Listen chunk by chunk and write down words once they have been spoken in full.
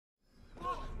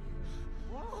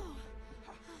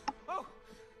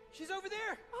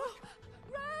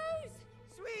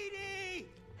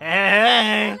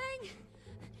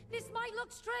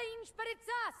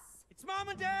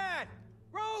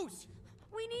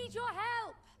need your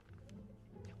help.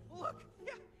 Look,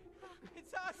 yeah,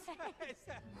 it's us.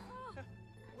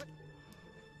 What?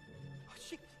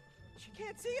 She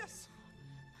can't see us.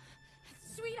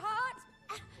 Sweetheart,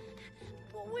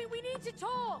 we need to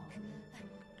talk.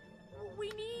 We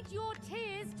need your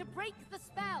tears to break the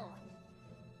spell.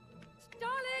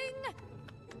 Darling!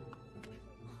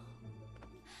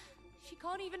 She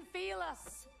can't even feel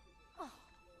us. Oh,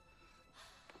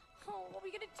 what are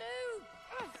we gonna do?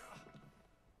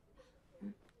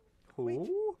 Wait,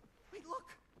 look.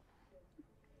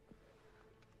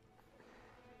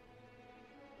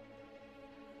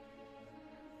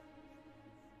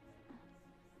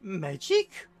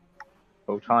 Magic?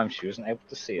 Whole time she wasn't able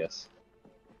to see us.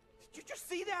 Did you just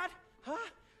see that? Huh?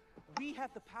 We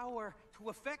have the power to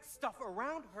affect stuff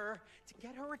around her to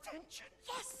get her attention.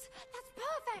 Yes, that's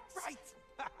perfect. Right.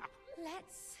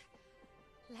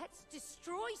 Let's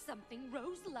destroy something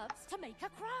Rose loves to make her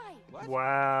cry. What?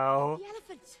 Wow. The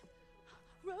elephant.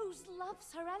 Rose loves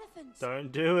her elephant.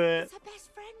 Don't do it. It's her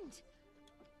best friend.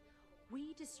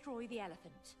 We destroy the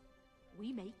elephant.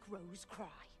 We make Rose cry.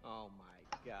 Oh my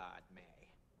God, May.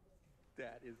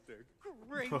 That is the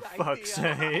great For idea. fuck's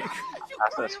sake. I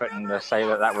was expecting to say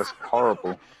that was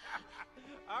horrible.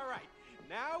 All right,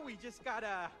 now we just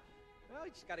gotta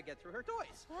get through her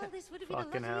toys. Well, this would have been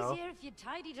Fucking a little hell. easier if you'd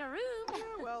tidied her room. Yeah,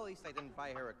 well, at least I didn't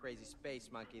buy her a crazy space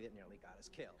monkey that nearly got us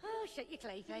killed. Oh, shut your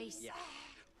clay face. Yeah.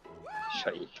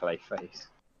 Shut your clay face.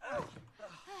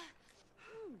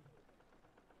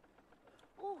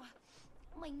 Oh,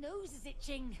 my nose is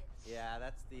itching. Yeah,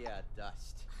 that's the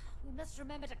dust. We must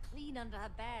remember to clean under her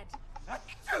bed.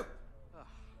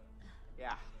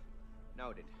 Yeah,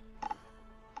 noted.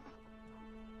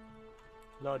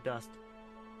 Lot of dust.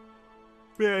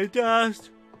 Bit of dust.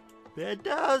 Bit of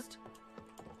dust.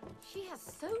 She has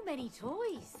so many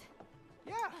toys.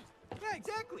 Yeah,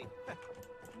 exactly.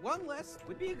 One less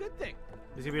would be a good thing.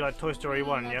 It's gonna be like Toy Story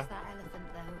 1, Loves yeah? that elephant,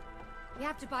 though. We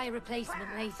have to buy a replacement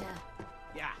later.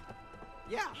 Yeah,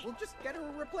 we'll just get her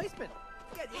a replacement.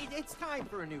 Yeah, it's time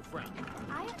for a new friend.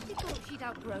 I actually thought she'd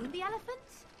outgrown the elephant.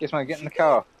 Gizmo, get in the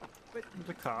car. But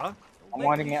The car? I'm lately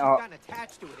winding it she's up. gotten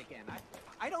attached to it again.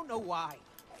 I don't know why.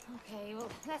 Okay, well,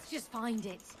 let's just find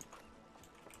it.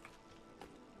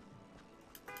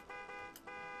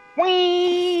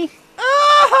 Whee!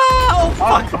 Oh,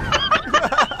 fuck!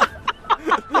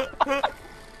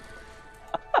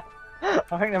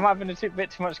 I think there might have been a bit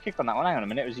too much kick on that one. Hang on a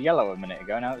minute, it was yellow a minute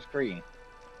ago, now it's green.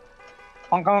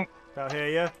 Honk honk. Out here,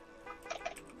 yeah?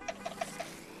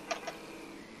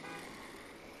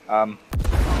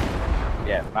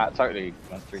 Yeah, Matt totally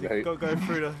went through the hoop. Gotta go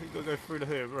through the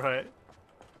hoop, right?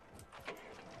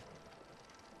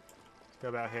 Go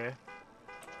about here.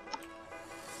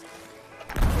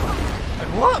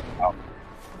 And what? Oh.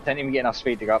 Don't even get enough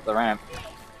speed to go up the ramp.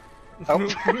 Oh.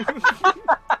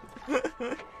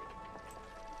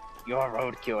 You're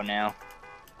roadkill now.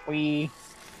 Whee!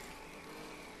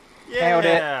 Nailed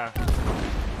it. Yeah.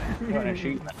 You got an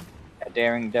achievement. A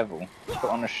daring devil. Put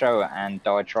on a show and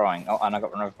die trying. Oh, and I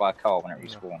got run over by a car when it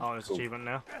respawned. Oh, it's Cool. achievement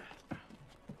now.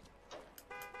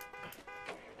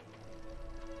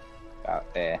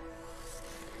 About there.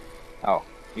 Oh,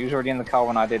 you was already in the car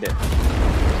when I did it.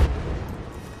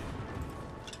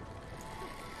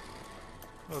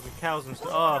 Oh, the cows and stuff.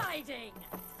 Oh, Riding.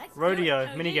 Let's do rodeo, it,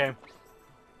 Cody. minigame.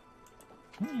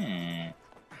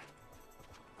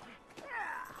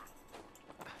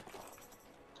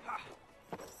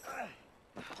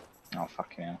 Oh,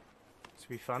 fucking hell. This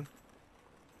will be fun.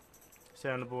 Stay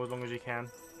on the ball as long as you can.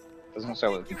 Doesn't say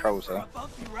what the controls For are. a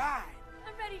bumpy ride.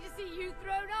 I'm ready to see you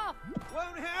thrown off.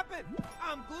 Won't happen.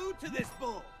 I'm glued to this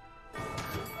bull.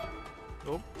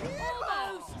 Oh,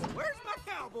 Almost. Where's my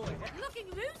cowboy hat? Looking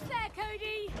loose there,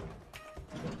 Cody.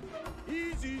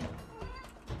 Easy.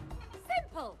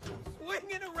 Simple.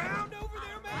 Swinging around over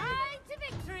there, man. Ride to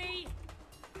victory.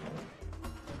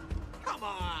 Come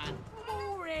on.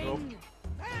 Boring.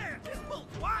 Man, this bull's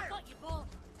wild. Got your ball.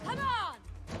 Come on.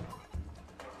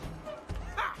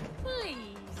 Ha!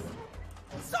 Please.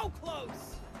 So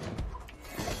close.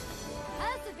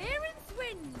 Perseverance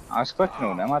wins. I was clicking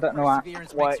all them. I don't know why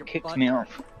Makes it your kicked butt me hurt.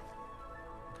 off.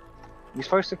 You're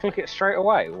supposed to click it straight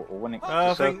away, or when it I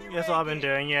the think circle. that's what I've been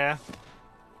doing, yeah.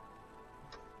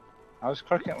 I was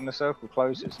clicking it when the circle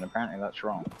closes, and apparently that's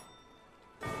wrong.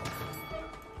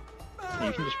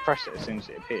 You can just press it as soon as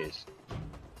it appears.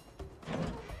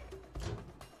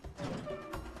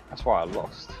 That's why I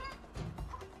lost.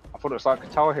 I thought it was like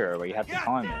Guitar Hero where you had to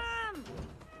time it.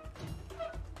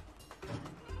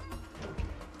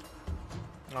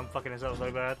 Damn. I'm fucking this up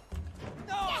so bad.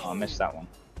 Oh, I missed that one.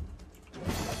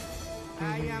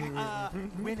 I am a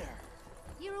winner.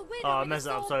 You're a winner. Oh, I with a messed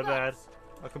it up sore so bad. butt.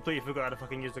 I completely forgot how to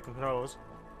fucking use the controls.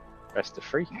 Best of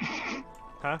 3.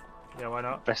 Huh? Yeah, why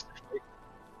not? Best of 3.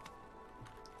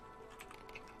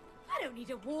 I don't need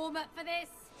a warm up for this.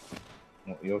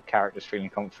 Well, your character's feeling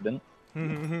confident. There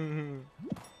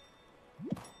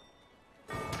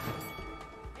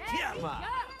Yeah, we ma. go.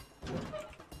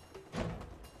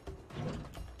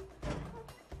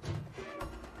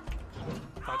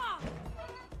 Ah,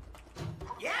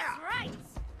 Yeah! that's right.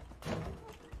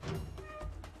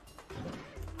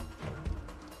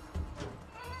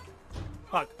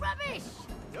 Fuck. Rubbish.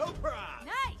 No problem!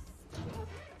 Nice.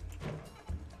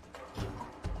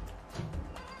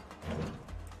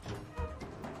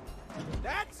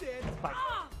 That's it!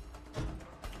 Ah,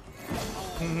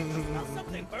 Smell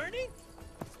something burning?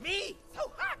 It's me!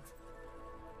 So hot!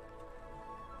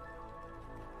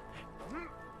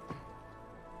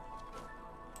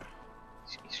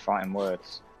 He's fighting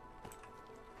words.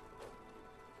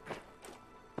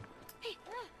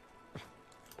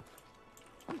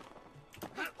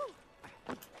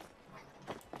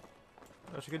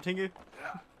 I should continue.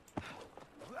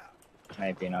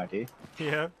 Maybe an idea.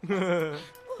 Yeah. That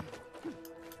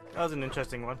was an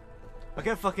interesting one. I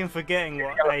kept fucking forgetting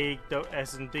what A,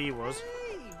 S, and D was.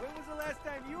 Hey, when was the last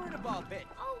time you were in a ball pit?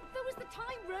 oh, there was the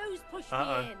time Rose pushed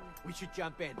Uh-oh. me in. We should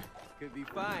jump in. Could be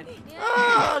fun. Yeah,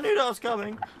 Ah, I knew that was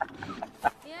coming.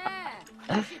 yeah.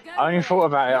 You should go I only for thought it.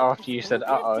 about it after you said, Or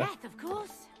uh-oh. death, of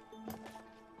course.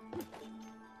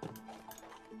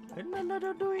 No,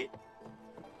 don't do it.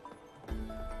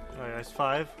 Oh yeah, it's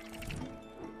 5.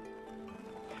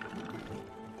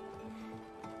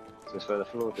 Is this where the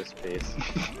floor disappears?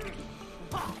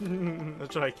 I'll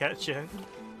try to catch you.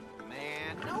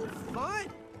 Man, no fun!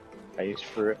 Page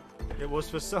through it. It was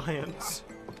for science.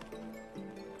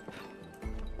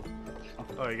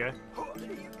 Oh, there you go.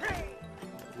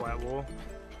 White wall.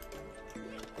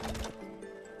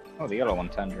 Oh, the yellow one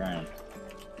turned around.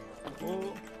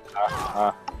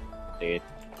 Oh. Dead.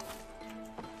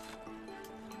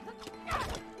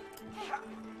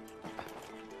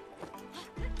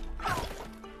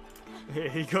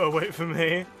 He got away from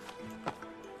me.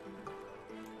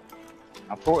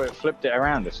 I thought it flipped it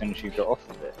around as soon as you got off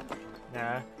of it.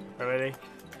 Nah. Ready?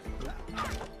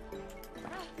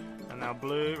 And now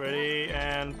blue. Ready?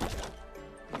 And.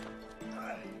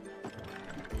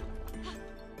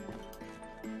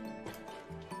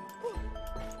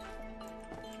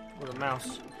 What a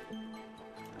mouse.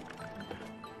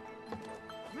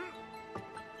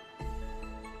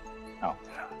 Oh.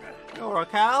 You're a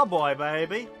cowboy,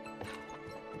 baby.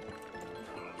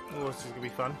 Oh, this is gonna be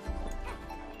fun.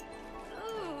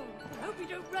 Ooh, I hope you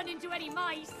don't run into any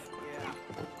mice. Yeah.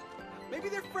 Maybe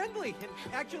they're friendly and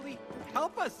actually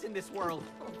help us in this world.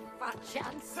 Oh, fat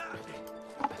chance.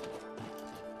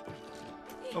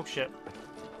 Oh shit.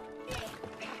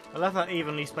 I love how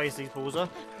evenly spaced these balls are.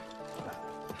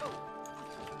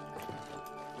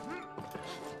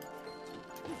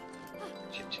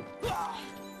 Shit, shit.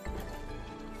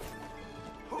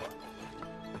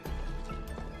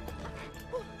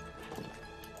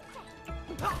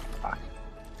 Fuck.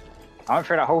 I went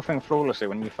through that whole thing flawlessly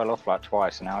when you fell off like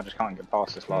twice, and now I just can't get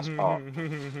past this last part.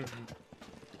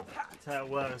 That's how it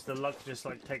works. The luck just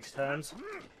like takes turns.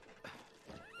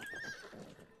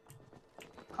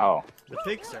 Oh, The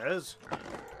pig says.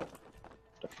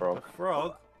 the frog.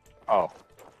 Frog. Oh.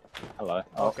 Hello.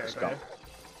 Oh, Okay, it's okay. gone.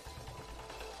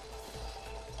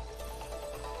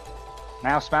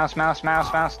 Mouse, mouse, mouse,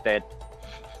 mouse, mouse, dead.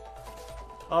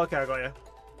 Okay, I got you.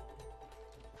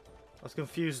 I was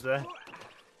confused there.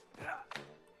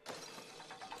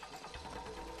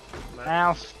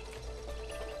 Mouse.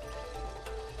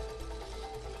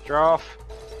 Giraffe.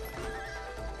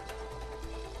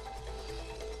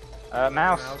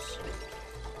 Mouse.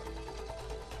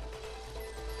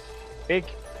 Pig.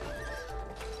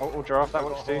 Oh, giraffe, that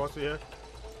works too. Horse,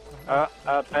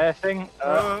 yeah. Bear thing.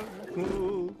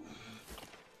 Ooh.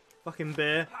 Fucking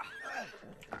bear.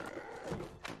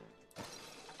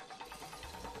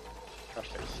 Gosh,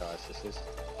 exercise this is.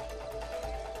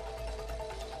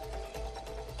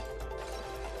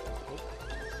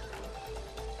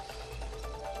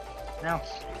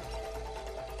 Mouse.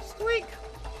 Squeak.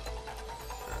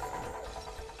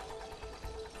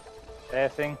 Bear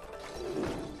thing.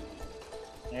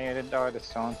 Yeah, you didn't die this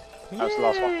time. That was the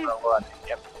last one. Yay. Weren't it?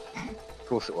 Yep. Of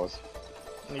course it was.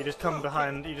 You just come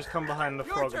behind. You just come behind the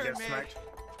Your frog turn, and get man. smacked.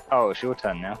 Oh, it's your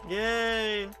turn now.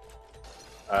 Yay!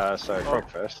 So frog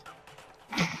first.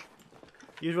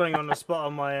 You was running on the spot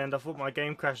on my end. I thought my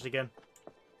game crashed again.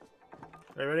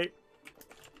 Are you ready?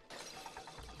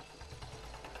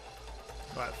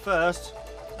 Right, first,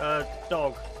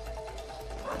 dog.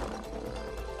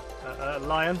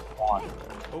 Lion. One.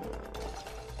 Oh,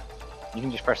 You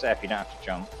can just press F, you don't have to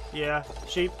jump. yeah.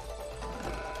 Sheep.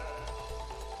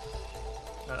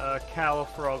 Cow or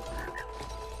frog.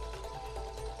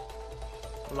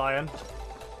 Lion.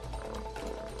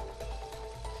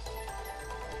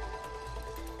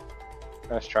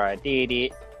 First try, did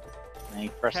it. And you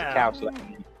press the cow to let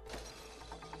me in.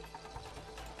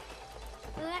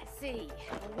 Let's see.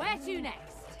 Where to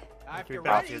next? If we you're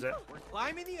bounce, ready, is it? we're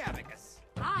climbing the abacus.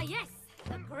 Ah, yes.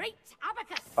 The great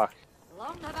abacus. Fuck.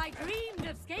 Long have I dreamed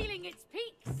of scaling its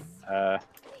peaks.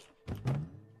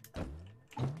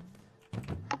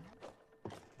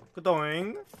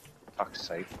 Going. Fuck's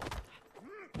sake.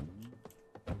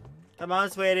 Come on,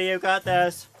 sweetie, you got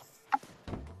this.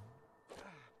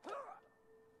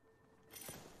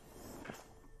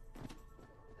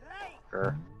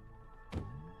 Grr.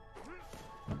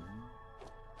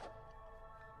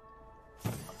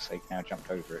 Fuck's sake, now I jumped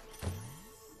over it.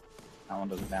 That one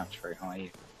doesn't bounce very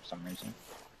high for some reason.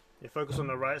 You focus on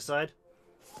the right side.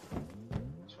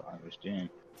 That's what I was doing.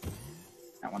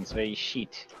 That one's very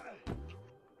shit.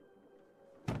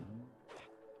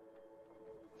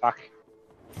 Fuck.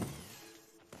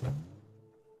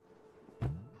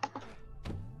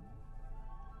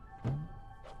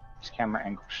 This camera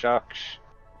angle sucks.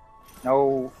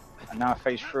 No, and now I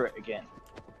face through it again.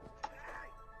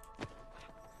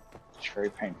 It's very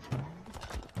painful.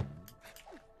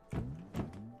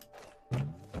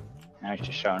 Now he's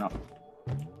just showing up.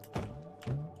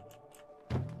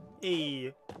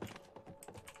 E.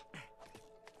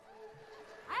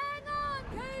 Hang on,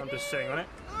 Cody. I'm just sitting on it.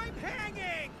 I'm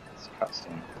hanging! It's a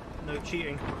cutscene. No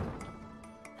cheating.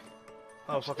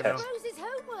 Oh, Just fucking test. hell. Rose's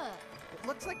homework. It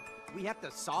looks like we have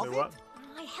to solve Wait, it. what?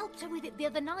 I helped her with it the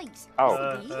other night.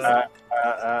 Oh, Easy.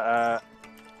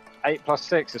 8 plus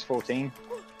 6 is 14.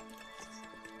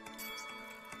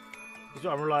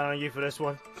 I'm relying on you for this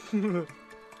one.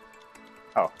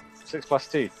 Oh, 6 plus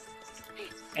 2.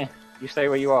 You stay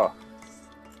where you are.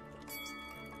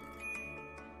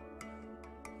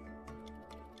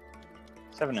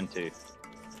 Seven and 2.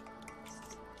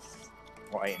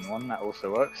 Or 8 and 1, that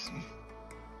also works.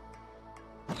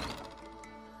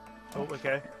 Oh,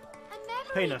 okay.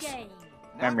 A memory Penis. game.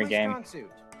 Not Memory my game. strong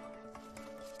suit.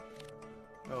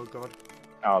 Oh, God.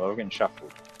 Oh, they're all getting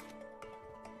shuffled.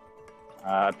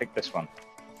 I picked this one.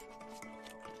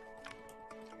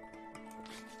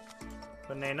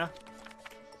 Banana.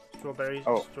 Strawberry.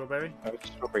 Oh. Strawberry. Oh, it's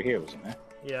strawberry here, wasn't there?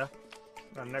 Yeah.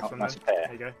 And next Oh, one that's then. a pear.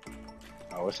 There you go.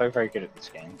 Oh, we're so very good at this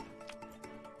game.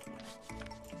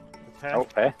 The pear. Oh,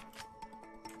 pear.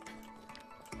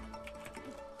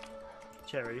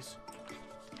 Cherries.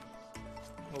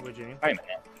 Aubergine. Wait a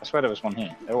minute. I swear there was one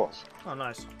here. There was. Oh,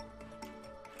 nice.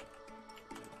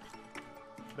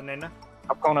 Banana.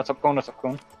 Top corner, top corner, top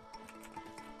corner.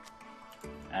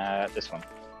 This one.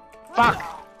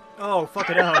 Fuck! Oh,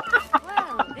 fucking hell.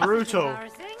 Well, this is Brutal.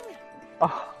 embarrassing.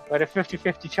 Oh, we had a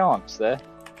 50-50 chance there.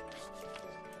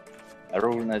 They're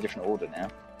all in a different order now.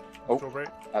 Oh, Strawberry.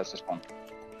 that's this one.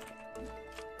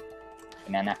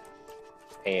 Banana.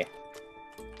 Pear.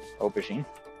 Aubergine.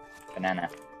 Banana.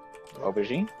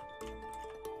 Aubergine.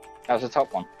 That was the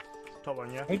top one. Top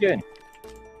one, yeah. What are you doing?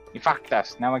 You fucked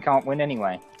us. Now we can't win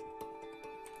anyway.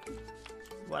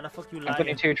 Why the fuck you I'm lying?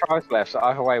 putting 2 tries left, so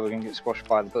either way we're going to get squashed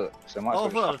by the book. So might as Oh,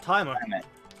 well well, just the timer. damn it.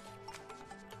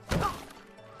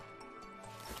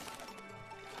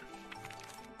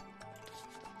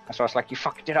 That's why it's like you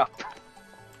fucked it up.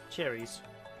 Cherries.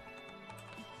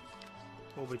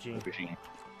 Aubergine. Aubergine.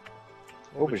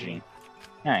 Aubergine.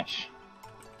 Nice.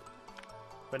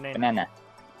 Banana. Banana.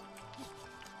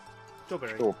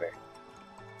 Strawberry. Strawberry.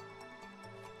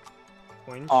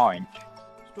 Orange. Orange.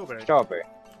 Strawberry. Strawberry.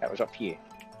 That was up here.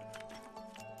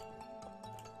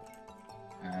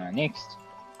 Next.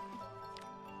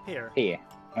 Pear. Pear.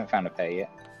 I haven't found a pear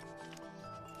yet.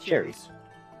 Cherries.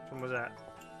 Which one was that?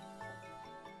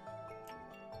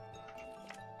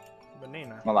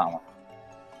 Banana. Well, that one.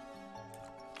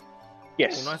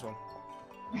 Yes. Oh, nice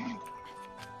one.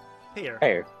 Pear.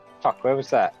 Pear. Fuck, where was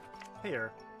that?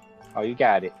 Pear. Oh, you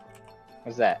got it.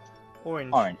 What's that? Orange.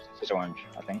 Orange. This is orange,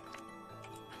 I think.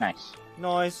 Nice.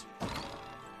 Nice.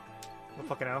 Oh,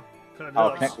 fucking hell. Connect the Oh,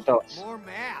 dots. connect the dots. More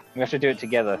math. We have to do it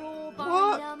together. All by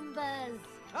What? numbers.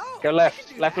 Oh, Go I left.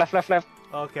 can do Left, that. left, left, left.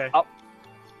 Okay. Up.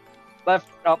 Left.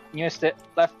 Up. You missed it.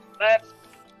 Left. Left.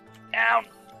 Down.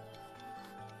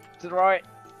 To the right.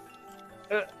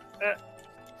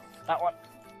 That one.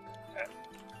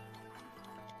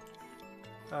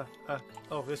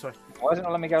 Oh, this way. Why doesn't it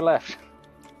let me go left?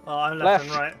 Oh, I'm left,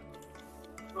 and Left.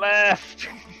 right. Left.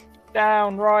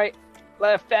 Down. Right.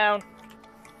 Left. Down.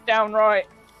 Down. Right.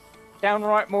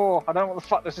 Downright more. I don't know what the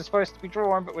fuck this is supposed to be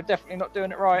drawing, but we're definitely not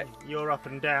doing it right. You're up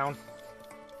and down.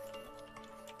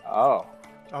 Oh,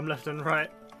 I'm left and right.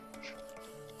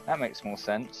 that makes more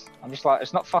sense. I'm just like,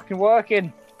 it's not fucking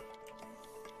working.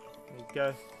 There you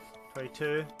go. 3,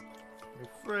 2,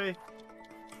 3.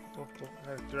 Oh,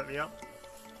 directly up.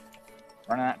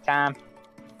 Running out of time.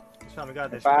 It's fine, we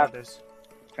got this. 5. We got this.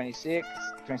 26,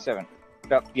 27.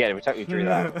 Oh, yeah, we totally drew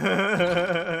that.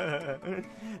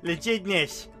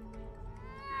 Legitness.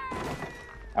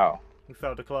 Oh, We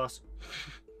failed the class.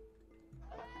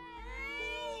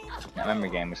 that memory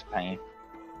game was a pain.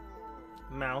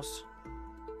 Mouse.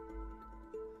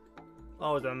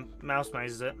 Oh, the mouse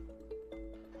maze is it?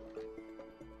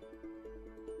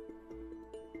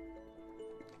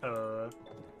 Oh,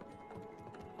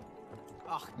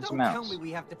 There's a don't mouse. tell me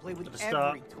we have to play with At the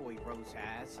start. every toy Rose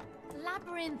has.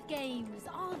 Labyrinth games.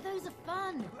 Oh, those are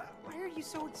fun. Why are you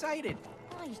so excited?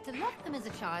 I used to love them as a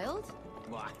child.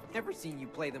 Well, I've never seen you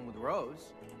play them with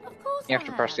Rose. Of course You have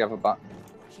to press the other button.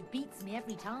 She beats me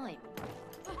every time.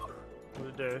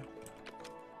 What do it do?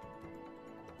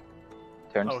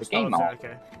 Turn to Oh, the it game starts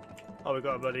mode. it, okay. Oh, we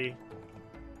got a bloody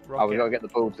Oh, rocket. we gotta get the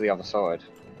ball to the other side.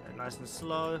 Nice and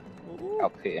slow. Ooh.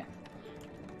 Up here.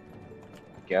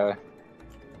 Go.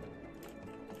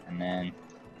 And then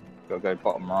gotta go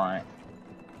bottom right.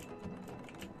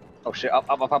 Oh shit, up,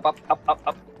 up, up, up, up, up, up,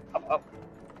 up, up, up.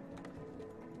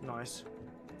 Nice.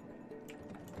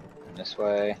 And this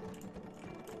way.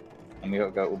 And we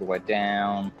gotta go all the way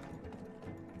down.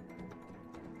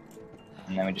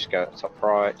 And then we just go top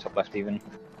right, top left even.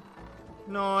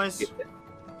 Nice. Get there.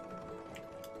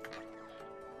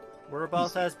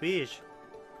 Whereabouts has beach?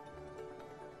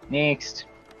 Next.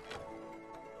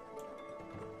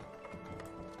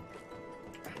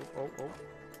 Oh, oh.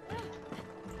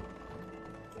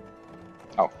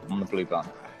 Oh, on the blue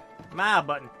button. My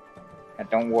button. That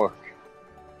don't work.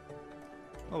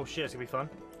 Oh shit, it's gonna be fun.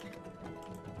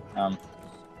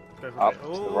 Go for Up it. to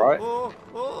the Oh, right. oh,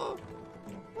 oh,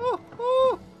 oh,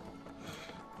 oh.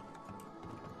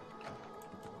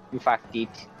 You fucked it.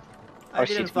 I Oh,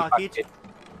 didn't shit, we fuck fucked it.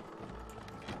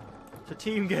 It's a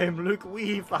team game, Luke.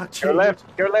 We fucked Go it.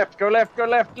 left, go left, go left, go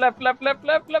left, left, left, left,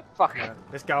 left, left. Fuck. No,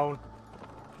 let's go on.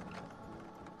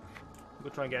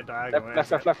 We'll try and get a diagonal.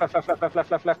 Left, left, left, left, left, left, left,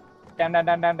 left, left, left. Down, down,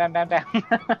 down, down, down, down, down.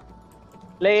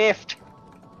 Left.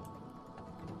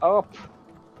 Up.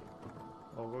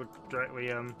 Oh, we'll directly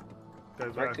go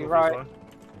Directly vertical for right. this one.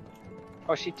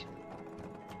 Oh shit.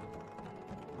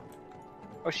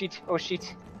 Oh shit. Oh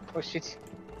shit. Oh shit.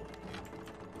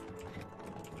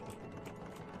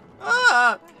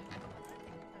 Ah!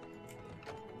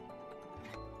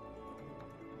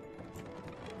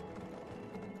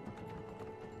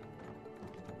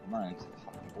 Mine's the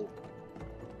fucking ball.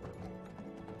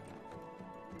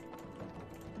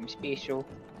 I'm special.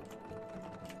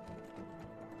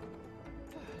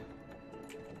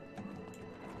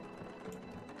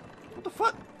 What the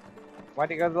fuck?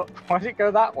 Why'd it go? Why'd it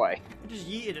go that way? It just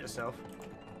yeeted itself.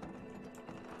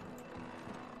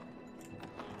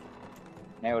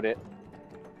 Nailed it.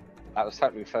 That was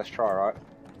totally the first try, right?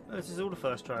 Oh, this is all the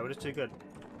first try. We're just too good.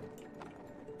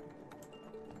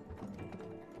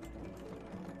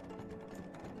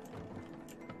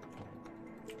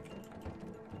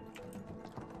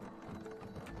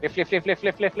 Lift, lift, lift, lift,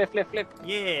 lift, lift, lift, lift, lift.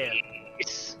 Yeah.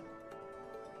 Yes.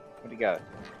 Where'd he go?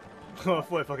 Oh, I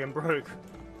thought it fucking broke.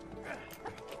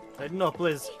 Said no,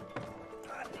 please.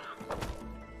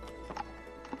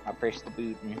 I pressed the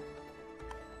button.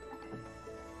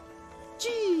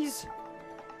 Jeez.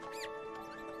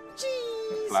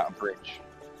 Jeez. Flat a bridge.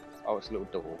 Oh, it's a little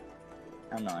door.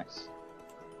 How nice.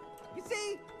 You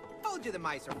see? Told you the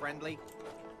mice are friendly.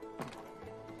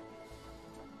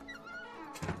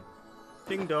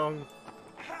 Ding dong.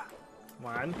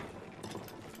 1,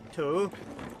 2,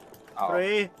 Oh,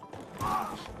 3.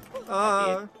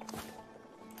 I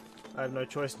have no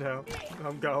choice now.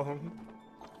 I'm going.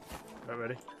 Right,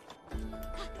 ready?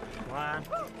 1,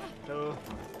 2,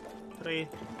 3,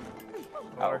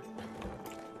 4,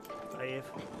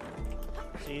 5,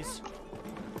 6,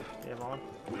 7,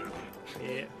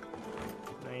 8,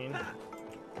 9.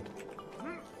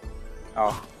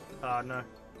 oh, Ah, no.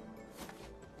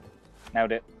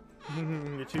 nailed it.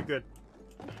 You're too good.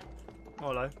 Oh,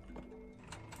 hello.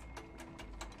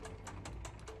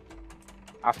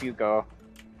 Off you go.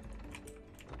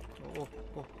 Oh,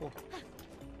 oh, oh.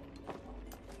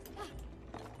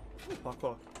 Fuck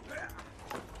off.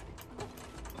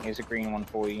 Here's a green one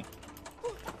for you.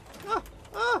 Ah!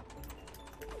 Ah!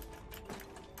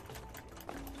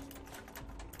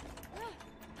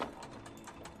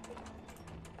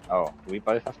 Oh, we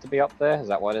both have to be up there? Is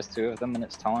that why there's two of them and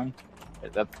it's time?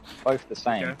 They're both the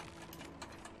same. Okay.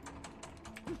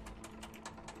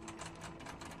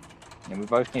 Yeah, we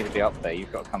both need to be up there.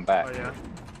 You've got to come back. Oh yeah.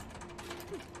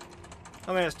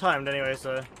 I mean, it's timed anyway,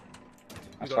 so.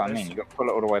 That's what I mean. You got to pull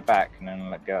it all the way back and then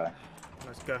let go.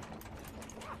 Let's go.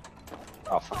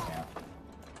 Oh fuck yeah.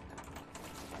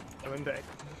 Coming back.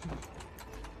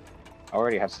 I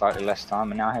already had slightly less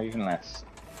time, and now I have even less.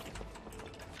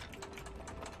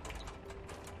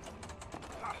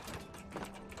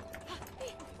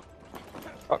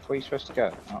 Fuck, where are you supposed to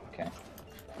go? Oh, okay.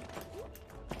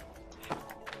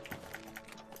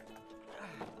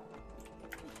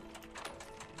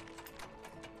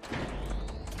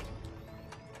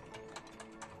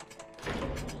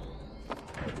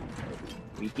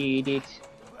 We did it.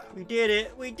 We did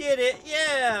it! We did it!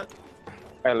 Yeah!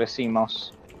 Bellissimo.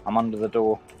 I'm under the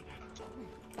door.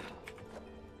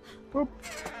 Whoop.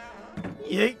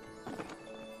 Yeet!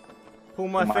 Pull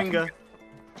my finger.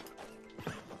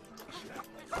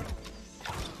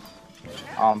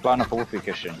 Oh, I'm blowing up a whoopee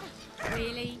cushion.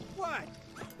 Really? What?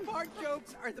 Fart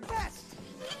jokes are the best.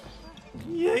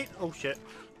 Yeet! Oh shit.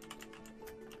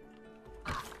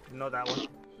 Not that one.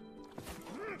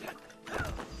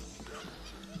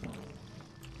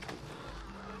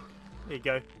 There you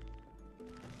go.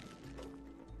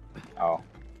 Oh,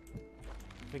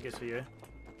 I think it's for you.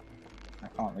 I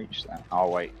can't reach that. Oh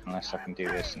wait, unless I can do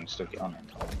this and still get on it.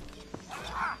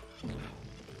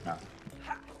 No.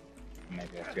 Maybe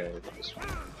I have to go over this one.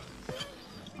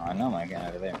 Oh, I know I'm getting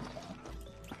over there in time.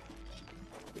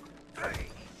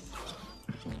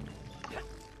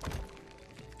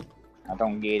 I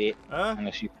don't get it.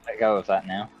 Unless you let go of that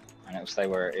now, and it'll stay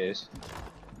where it is.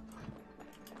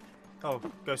 Oh,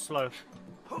 go slow.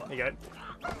 There you go.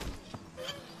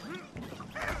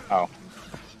 Oh.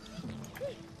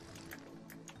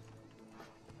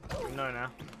 We know now.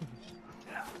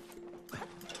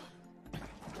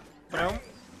 Well.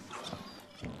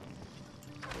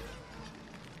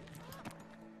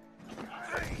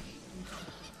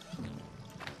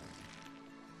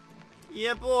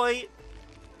 Yeah, boy.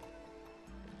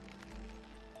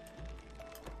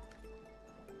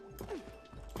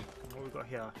 What we got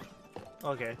here?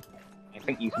 Okay. I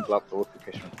think you can block the whoopee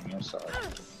cushion from your side.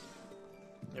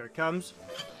 Here it comes.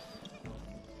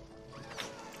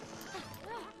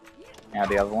 Now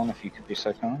the other one, if you could be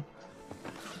so kind.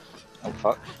 Oh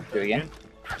fuck, do it again.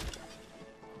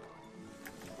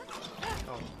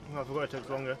 Oh, I forgot it took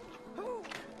longer.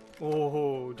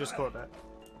 Oh, just caught that.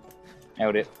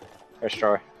 Nailed it. First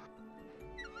try.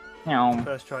 Meow.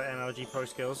 First try MLG Pro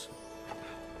skills.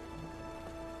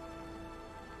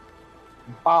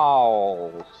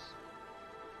 Balls.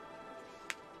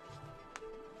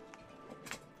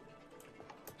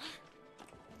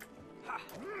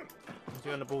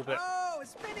 Doing the ball bit. Oh, a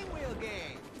spinning wheel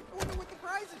game. I wonder what the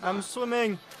prize is. I'm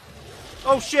swimming.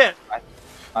 Oh shit!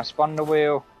 I spun the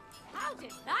wheel. How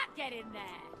did that get in there?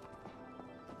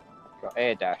 Got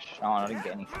air dash. Oh, I didn't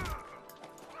get anything.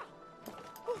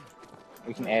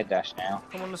 We can air dash now.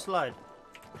 Come on the slide.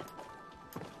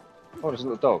 Oh, there's a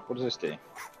little dog. What does this do?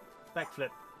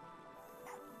 Backflip.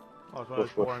 Oh, it's one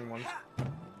of those boring ones.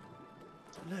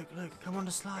 Look, come on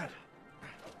the slide.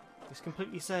 It's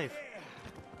completely safe.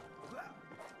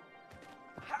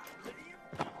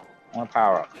 I want to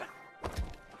power up.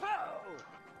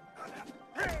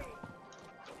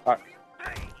 Fuck.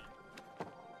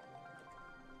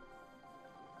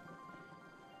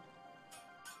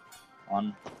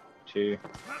 One, 2,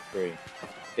 3.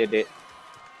 Did it.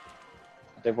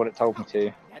 I did what it told me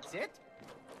to. That's it?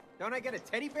 Don't I get a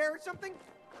teddy bear or something?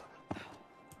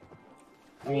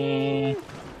 You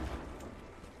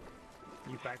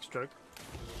backstroke.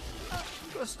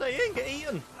 You gotta stay in, get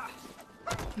eaten.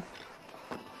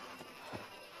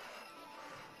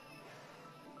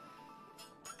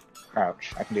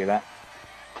 Crouch. I can do that.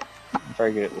 I'm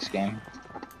very good at this game.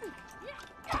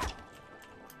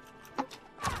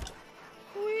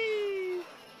 Whee!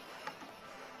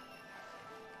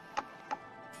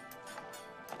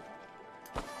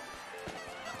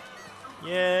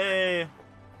 Yay!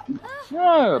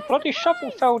 No, a bloody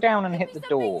shovel fell down and hit the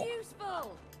door.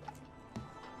 Useful.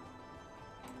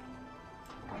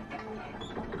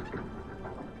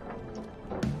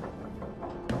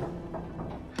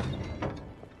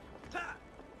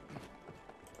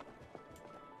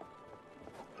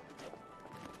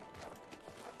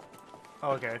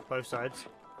 Oh, okay, both sides.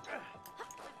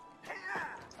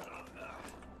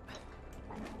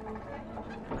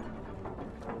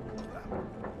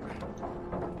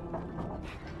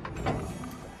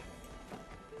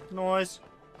 Nice.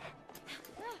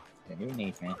 Yeah, you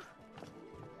need me.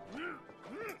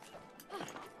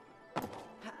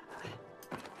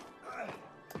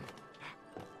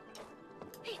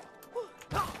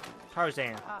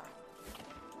 Tarzan.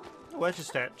 Where's your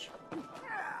sketch?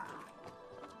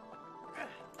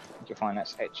 Did you find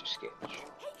that Etch a Sketch? Hey,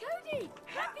 Cody!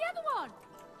 Grab the other one!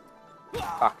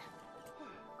 Fuck.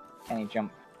 Can he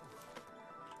jump?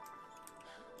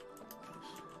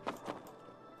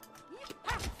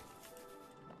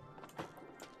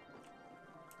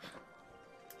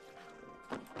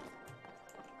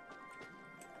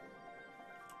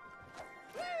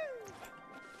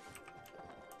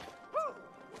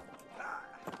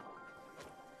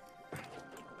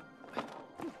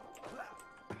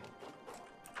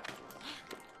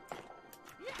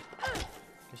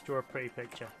 Just draw a pretty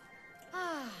picture.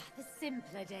 Ah, the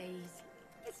simpler days.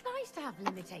 It's nice to have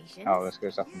limitations. Oh, this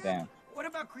goes up and down. What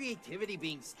about creativity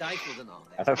being stifled and all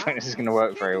that? I don't think this is going to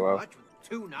work very well. Much with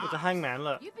two With knobs. the hangman,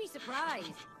 look. You'd be surprised.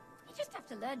 You just have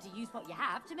to learn to use what you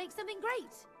have to make something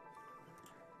great.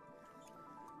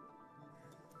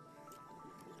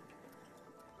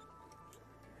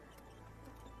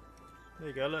 There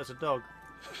you go, look, it's a dog.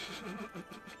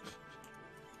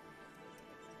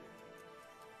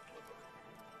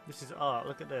 This is art,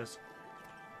 look at this.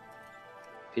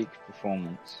 Peak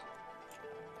performance.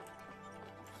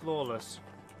 Flawless.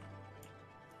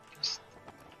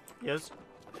 Yes.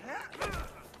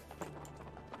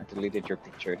 I deleted your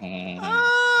picture.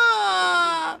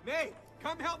 Ah! May,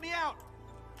 come help me out.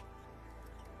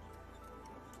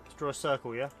 Let's draw a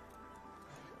circle, yeah?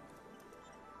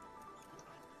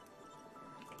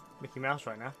 Mickey Mouse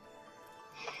right now.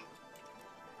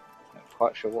 Not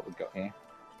quite sure what we got here.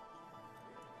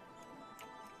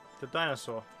 The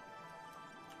dinosaur.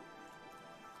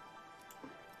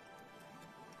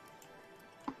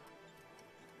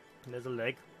 And there's a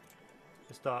leg.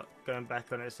 It'll start going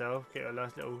back on itself. Get a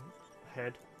nice little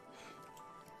head.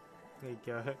 There you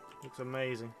go. Looks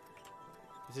amazing.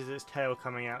 This is its tail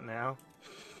coming out now.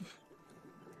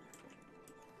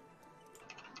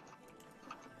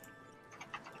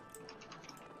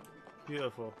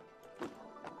 Beautiful.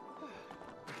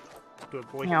 Good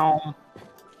boy. Meow.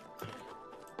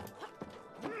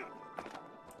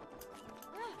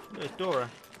 There's Dora.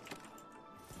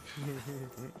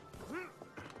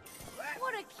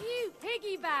 What a cute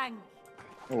piggy bank!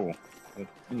 Oh,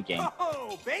 mini game.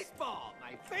 Oh, baseball,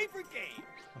 my favorite game.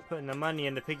 I'm putting the money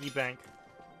in the piggy bank.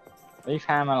 Leave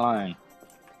Ham alone.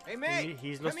 Hey, May,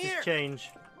 He's come lost his here. change.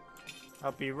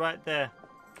 I'll be right there.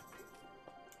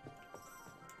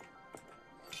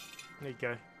 There you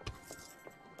go.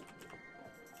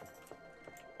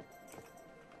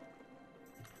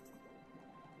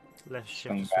 Left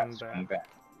shift, swing back.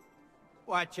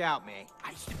 Watch out, May.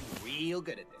 I used to be real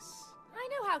good at this. I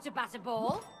know how to bat a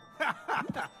ball.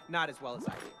 Not as well as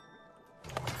I do.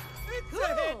 It's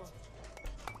a hit. Cool!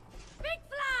 Big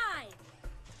fly!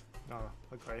 Oh,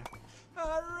 okay.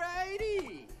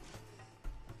 Alrighty.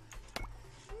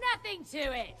 Nothing to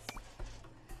it!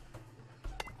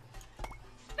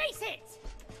 Face hit!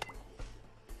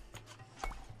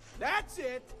 That's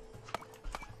it.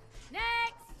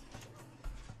 Next!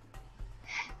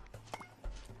 Hey.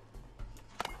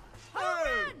 Home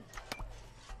run!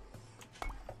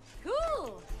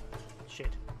 Cool!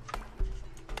 Shit.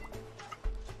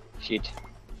 Shit.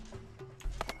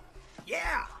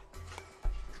 Yeah.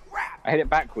 Crap. I hit it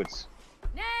backwards.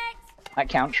 Next! That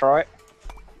counts, right?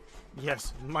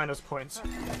 Yes, minus points.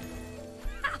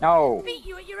 No. Beat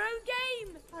you at your own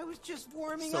game! I was just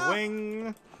warming up.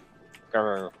 Swing.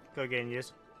 Go. Go again,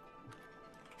 yes.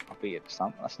 I'll beat it.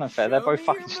 That's not fair. They're Show both me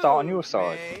fucking your start on your moves,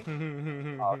 side.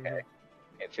 May. Oh, okay.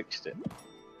 It fixed it.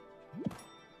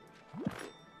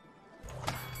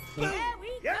 There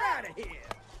we Get go! out of here.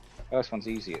 First one's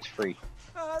easy. It's free.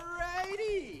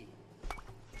 Alrighty.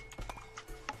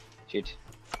 Shit.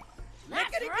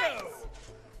 That's Look at right! it go.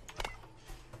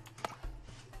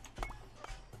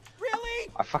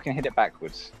 Really? I fucking hit it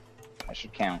backwards. That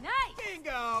should count. Nice!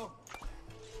 Bingo.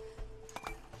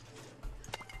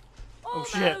 Oh,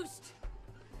 shit. Almost!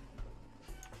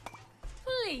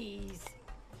 Please!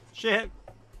 Shit.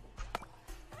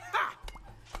 Ha.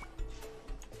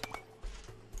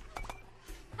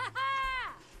 Ha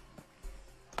ha!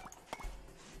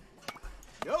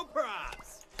 No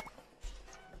props.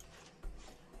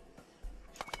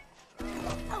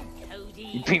 Oh, Cody!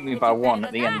 You beat me Did by you one better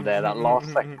at the than end that? there, that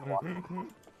last second one.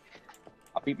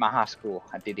 I beat my high score.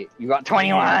 I did it. You got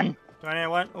 21!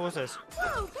 21. What was this?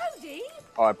 Whoa, Cody!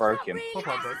 Oh, I broke Not him. really Pop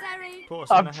up, bro. necessary. Caught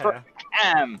us I in the broke hair.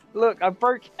 Ham! Look, I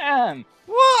broke Ham!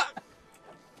 What?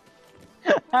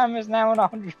 Ham is now in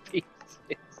 100 pieces.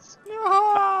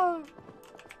 No!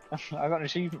 I got an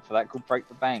achievement for that called Break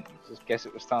the Bank. Just guess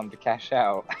it was time to cash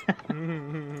out.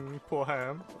 Poor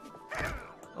Ham.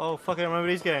 Oh, fucking remember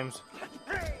these games.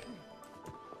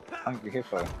 Don't be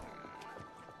careful.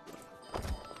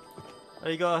 Oh,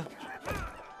 you gotta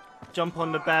jump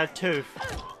on the bad tooth.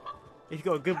 If you've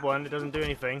got a good one, it doesn't do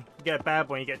anything. You get a bad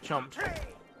one, you get chomped.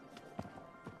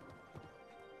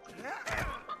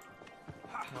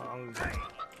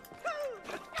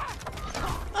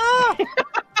 Ah!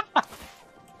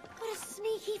 What a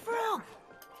sneaky frog!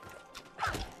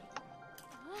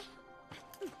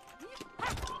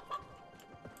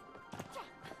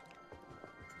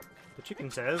 The chicken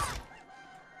says.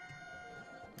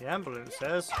 The ambulance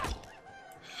says.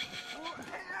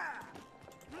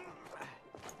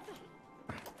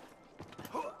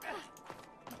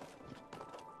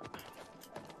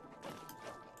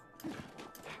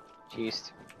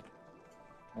 Jeez.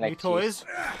 New toys.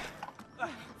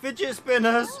 Fidget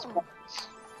spinners. Oh,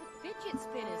 the fidget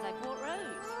spinners I bought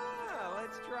Rose. Ah,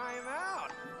 let's try them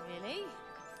out. Really?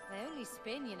 They only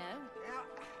spin, you know. Yeah.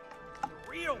 In the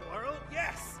real world,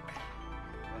 yes.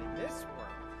 But in this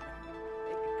world,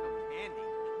 they can come in handy.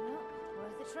 Well,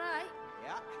 worth a try.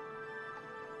 Yeah.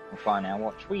 We'll find out.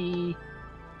 Watch. Wee.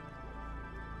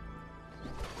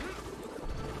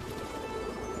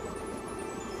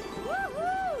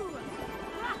 Woohoo!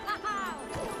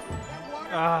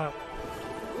 Ah.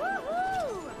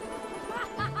 Woohoo!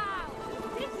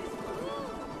 This is cool!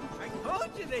 I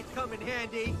told you they'd come in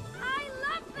handy. I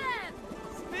love them!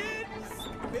 Spin,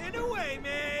 spin away,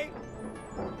 May.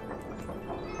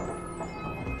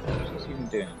 What's he even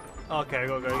doing? Okay, I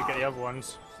gotta go get the other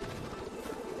ones.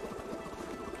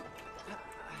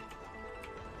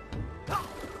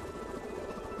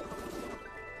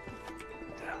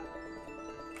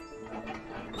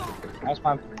 How's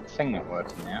my thing not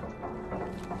working now?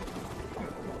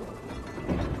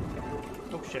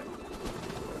 Oh shit.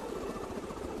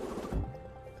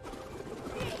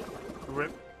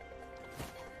 Rip.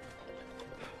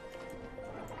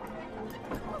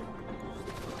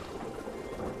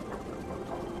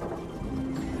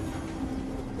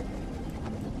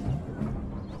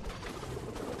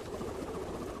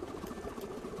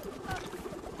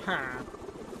 Ha.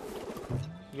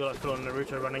 You got like full on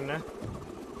Naruto running there.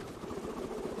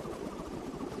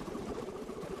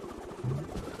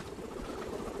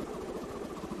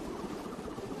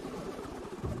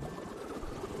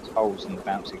 There's holes in the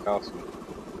bouncy castle.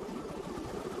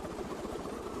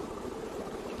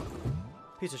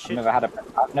 Piece of shit.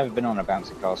 I've never been on a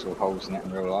bouncy castle with holes in it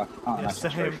in real life. Can't Yeah, imagine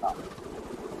it's very same. fun.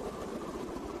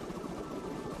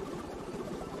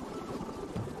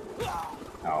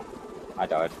 Oh, I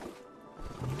died.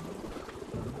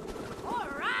 All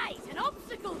right, an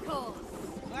obstacle course.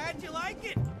 Glad you like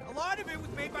it. A lot of it was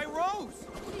made by Rose.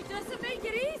 She doesn't make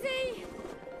it easy.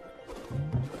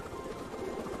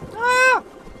 Ah!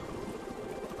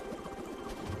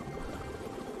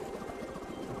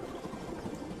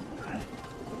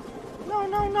 No,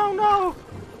 no, no, no!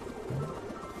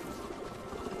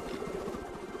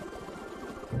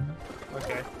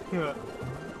 Okay. You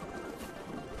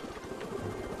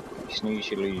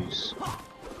snooze, you lose.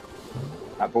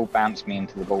 That ball bounced me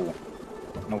into the ball.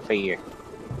 No fear.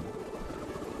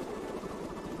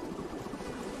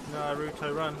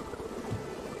 Naruto run.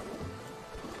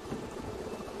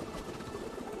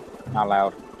 Not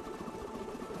loud.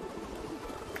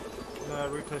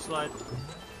 Naruto slide.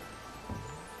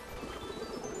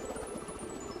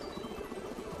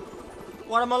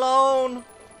 Watermelon!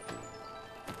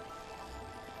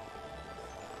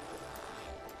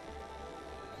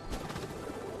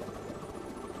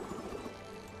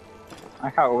 I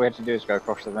thought all we had to do is go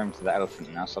across the room to the elephant,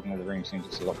 and now suddenly the room seems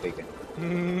just a lot bigger.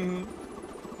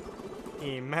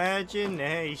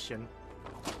 Imagination.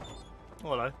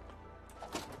 Oh, hello.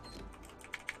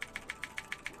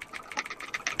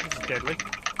 This is deadly.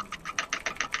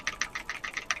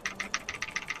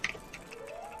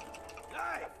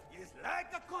 Life is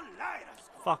like a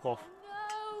kaleidoscope. Fuck off.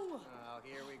 No. Oh,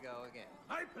 here we go again.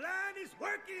 My plan is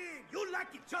working. You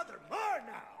like each other more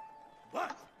now.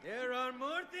 But there are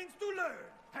more things to learn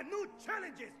and new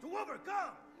challenges to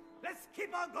overcome. Let's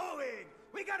keep on going.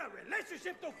 We got a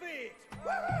relationship to fix.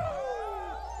 Woo!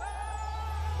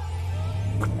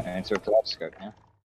 Into a kaleidoscope, yeah?